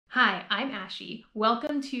Hi, I'm Ashy.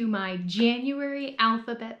 Welcome to my January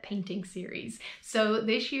alphabet painting series. So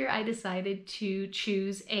this year I decided to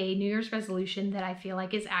choose a New Year's resolution that I feel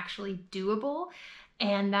like is actually doable,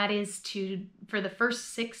 and that is for the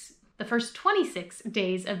first 26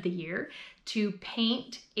 days of the year, to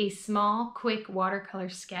paint a small, quick watercolor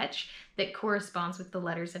sketch that corresponds with the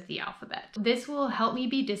letters of the alphabet. This will help me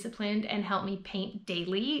be disciplined and help me paint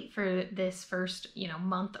daily for this first,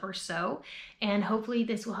 month or so. And hopefully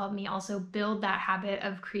this will help me also build that habit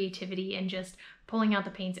of creativity and just pulling out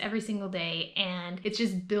the paints every single day. And it's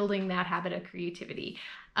just building that habit of creativity.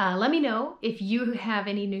 Let me know if you have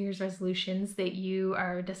any New Year's resolutions that you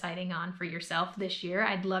are deciding on for yourself this year.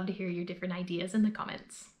 I'd love to hear your different ideas in the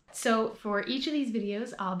comments. So for each of these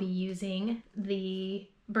videos, I'll be using the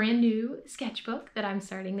brand new sketchbook that I'm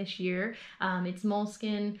starting this year. It's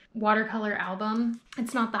Moleskine watercolor album.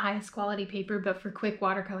 It's not the highest quality paper, but for quick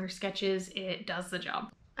watercolor sketches, it does the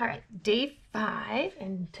job. All right, day 5,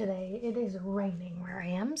 and today it is raining where I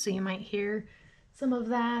am, so you might hear some of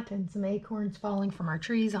that and some acorns falling from our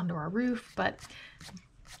trees onto our roof, but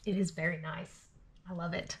it is very nice. I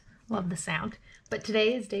love it. Love the sound. But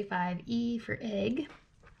today is day 5, E for egg.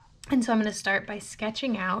 And so I'm going to start by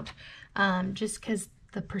sketching out, just because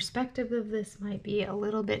the perspective of this might be a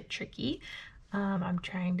little bit tricky. I'm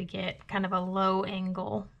trying to get kind of a low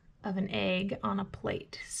angle of an egg on a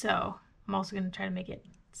plate. So I'm also going to try to make it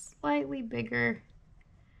slightly bigger.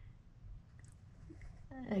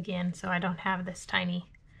 Again, so I don't have this tiny,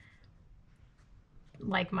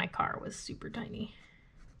 like my car was super tiny.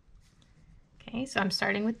 Okay, so I'm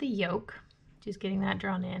starting with the yolk, just getting that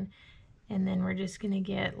drawn in. And then we're just going to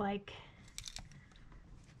get like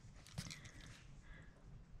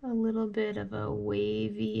a little bit of a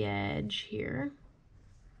wavy edge here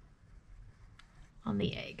on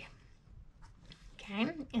the egg. Okay,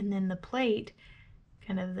 and then the plate,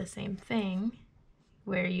 kind of the same thing,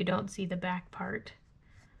 where you don't see the back part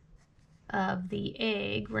of the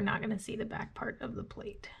egg. We're not going to see the back part of the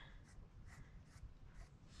plate.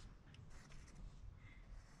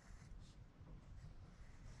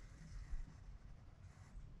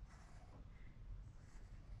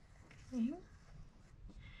 Okay.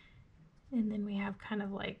 And then we have kind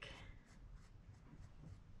of like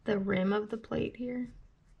the rim of the plate here.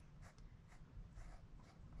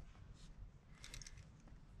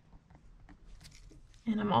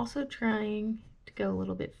 And I'm also trying to go a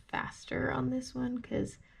little bit faster on this one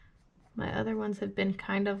because my other ones have been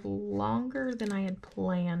kind of longer than I had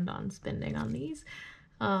planned on spending on these.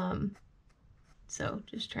 So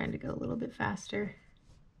just trying to go a little bit faster.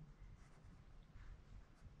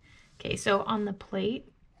 Okay, so on the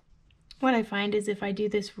plate, what I find is if I do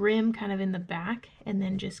this rim kind of in the back and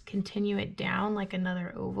then just continue it down like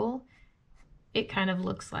another oval, it kind of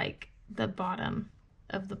looks like the bottom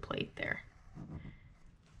of the plate there.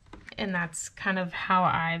 And that's kind of how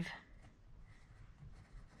I've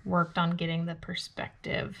worked on getting the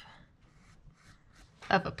perspective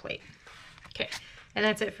of a plate. Okay, and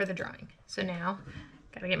that's it for the drawing. So now,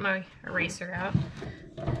 gotta get my eraser out.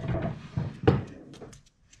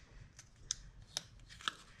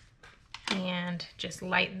 And just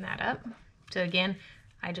lighten that up. So again,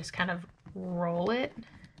 I just kind of roll it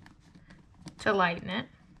to lighten it.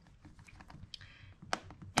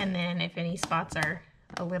 And then if any spots are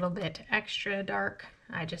a little bit extra dark,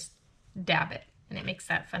 I just dab it and it makes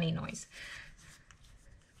that funny noise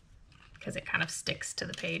because it kind of sticks to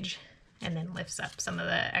the page and then lifts up some of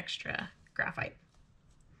the extra graphite.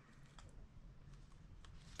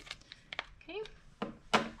 Okay,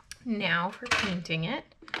 now for painting it.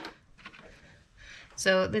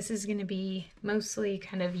 So this is going to be mostly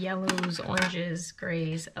kind of yellows, oranges,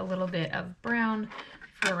 grays, a little bit of brown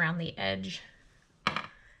for around the edge.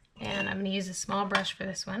 And I'm going to use a small brush for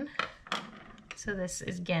this one. So this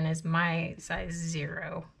is, again, is my size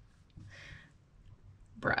 0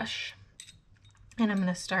 brush. And I'm going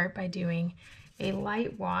to start by doing a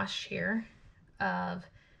light wash here of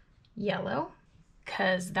yellow,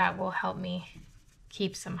 because that will help me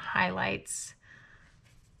keep some highlights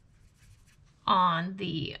on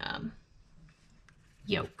the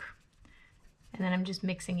yolk. And then I'm just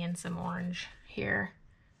mixing in some orange here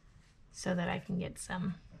so that I can get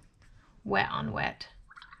some wet on wet.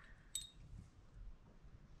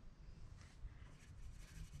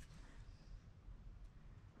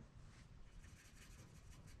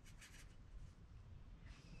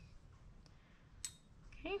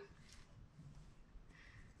 Okay.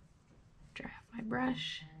 Dry off my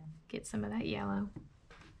brush, get some of that yellow,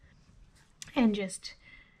 and just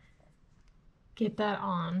get that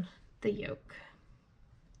on the yolk.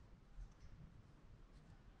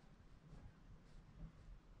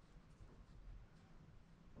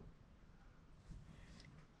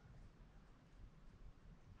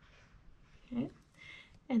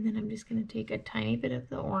 And then I'm just going to take a tiny bit of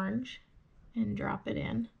the orange and drop it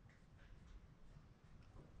in.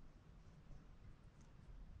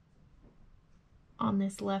 On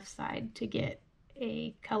this left side to get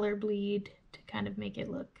a color bleed to kind of make it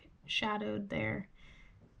look shadowed there.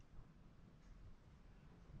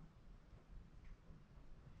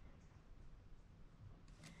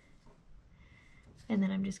 And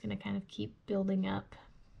then I'm just going to kind of keep building up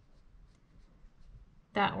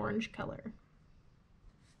that orange color.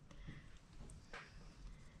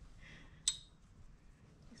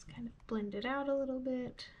 Just kind of blend it out a little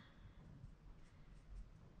bit.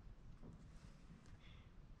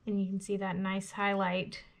 And you can see that nice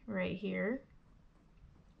highlight right here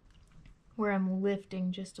where I'm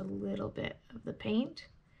lifting just a little bit of the paint.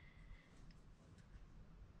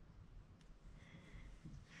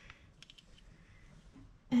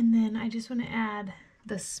 And then I just want to add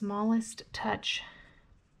the smallest touch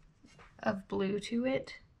of blue to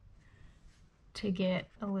it to get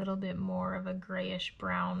a little bit more of a grayish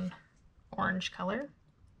brown orange color.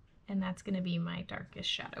 And that's going to be my darkest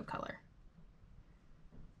shadow color.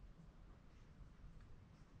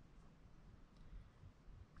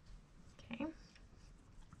 Okay.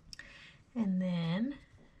 And then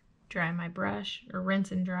dry my brush, or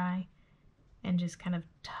rinse and dry, and just kind of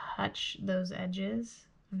touch those edges.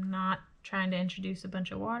 I'm not trying to introduce a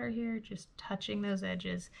bunch of water here, just touching those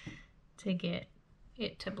edges to get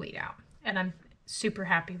it to bleed out. And I'm super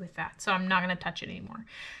happy with that, so I'm not going to touch it anymore.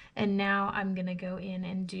 And now I'm going to go in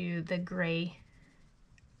and do the gray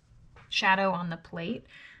shadow on the plate,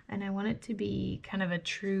 and I want it to be kind of a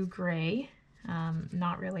true gray,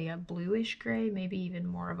 not really a bluish gray, maybe even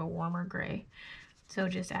more of a warmer gray. So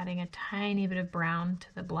just adding a tiny bit of brown to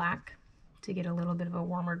the black to get a little bit of a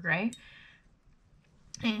warmer gray.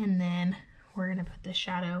 And then we're going to put the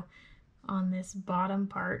shadow on this bottom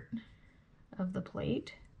part of the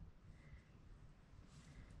plate.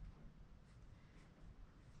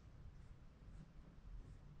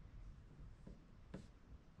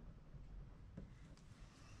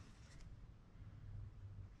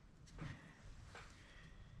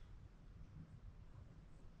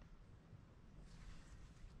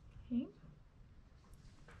 Okay.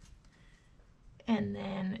 And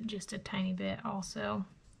then just a tiny bit also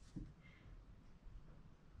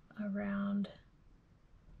around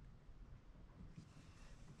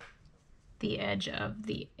the edge of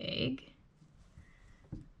the egg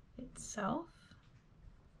itself.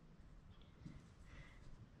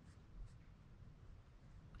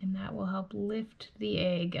 And that will help lift the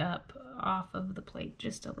egg up off of the plate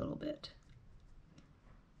just a little bit.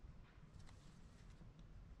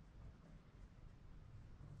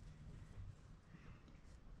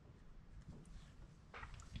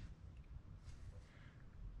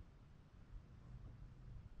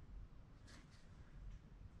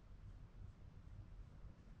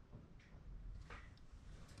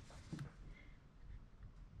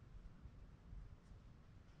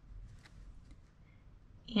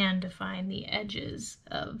 And define the edges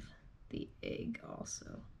of the egg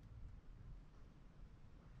also.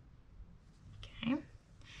 Okay,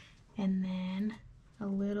 and then a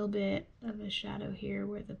little bit of a shadow here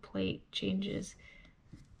where the plate changes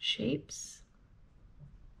shapes.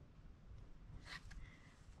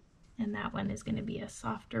 And that one is going to be a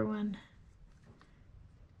softer one.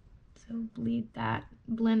 So blend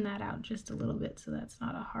that out just a little bit so that's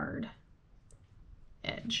not a hard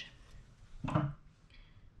edge.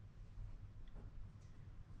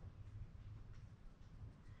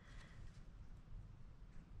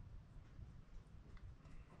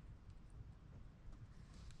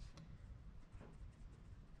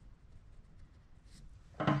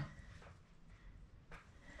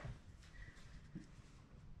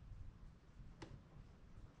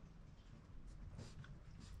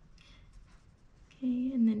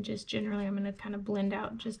 Okay, and then just generally I'm going to kind of blend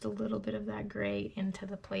out just a little bit of that gray into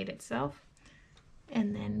the plate itself,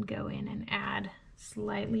 and then go in and add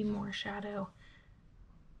slightly more shadow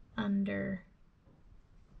under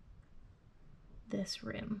this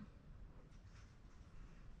rim.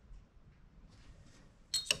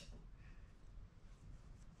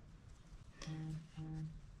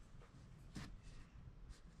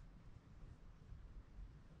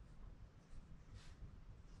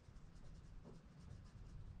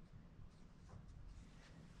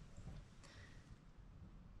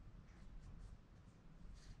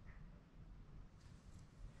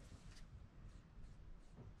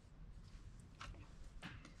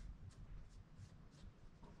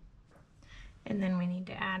 And then we need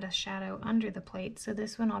to add a shadow under the plate. So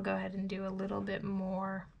this one I'll go ahead and do a little bit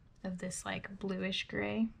more of this like bluish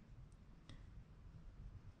gray.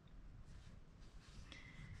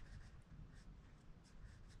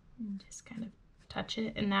 And just kind of touch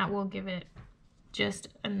it, and that will give it just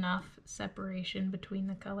enough separation between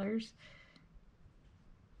the colors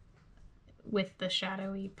with the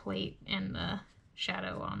shadowy plate and the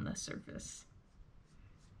shadow on the surface.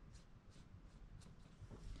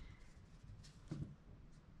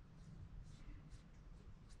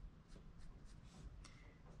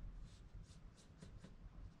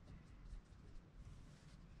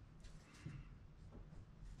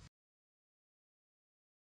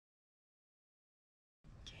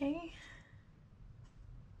 Okay,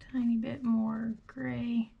 tiny bit more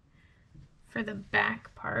gray for the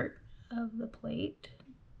back part of the plate.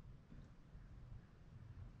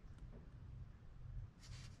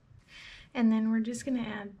 And then we're just going to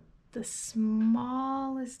add the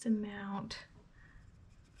smallest amount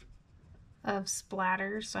of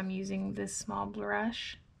splatter. So I'm using this small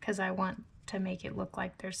brush because I want to make it look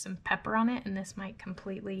like there's some pepper on it, and this might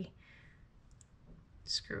completely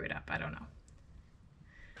screw it up. I don't know.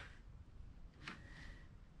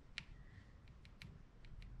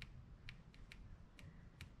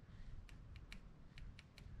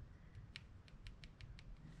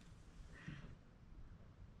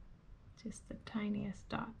 Just the tiniest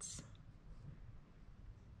dots.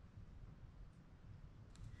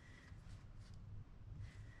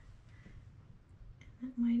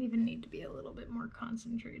 That might even need to be a little bit more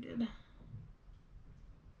concentrated.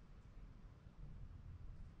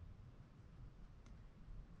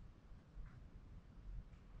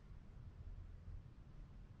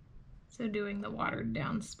 So doing the watered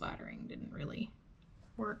down splattering didn't really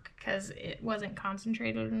work because it wasn't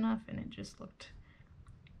concentrated enough and it just looked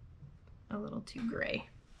a little too gray.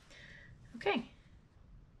 Okay.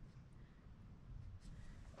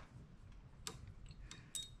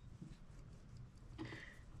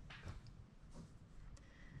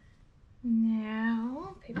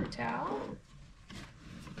 Now, paper towel,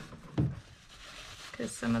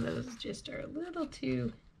 because some of those just are a little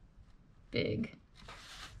too big.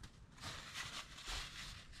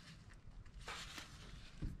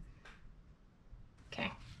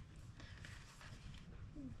 Okay.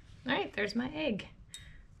 All right, there's my egg.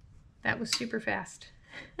 That was super fast.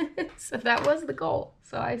 So that was the goal.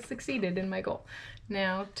 So I succeeded in my goal.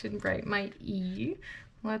 Now to write my E,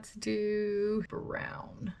 let's do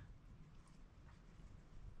brown.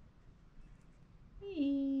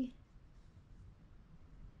 E.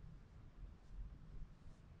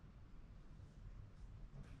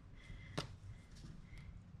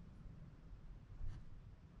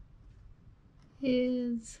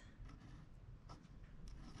 Is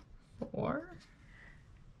 4.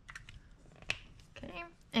 Okay,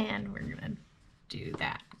 and we're gonna do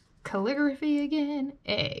that calligraphy again,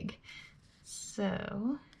 egg.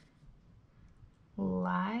 So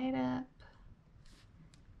light up,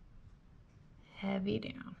 heavy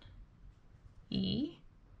down, E,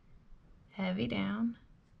 heavy down,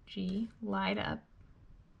 G, light up,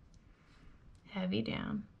 heavy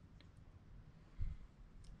down,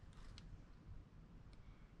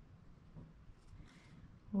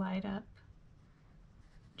 light up,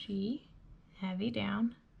 G, heavy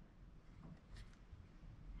down,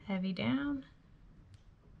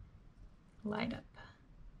 light up,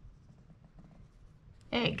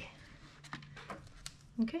 egg.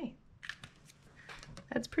 Okay,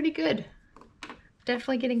 that's pretty good.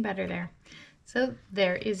 Definitely getting better there. So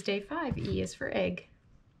there is day 5. E is for egg.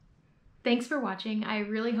 Thanks for watching. I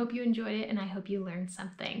really hope you enjoyed it and I hope you learned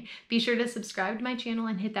something. Be sure to subscribe to my channel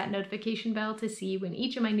and hit that notification bell to see when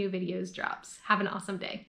each of my new videos drops. Have an awesome day.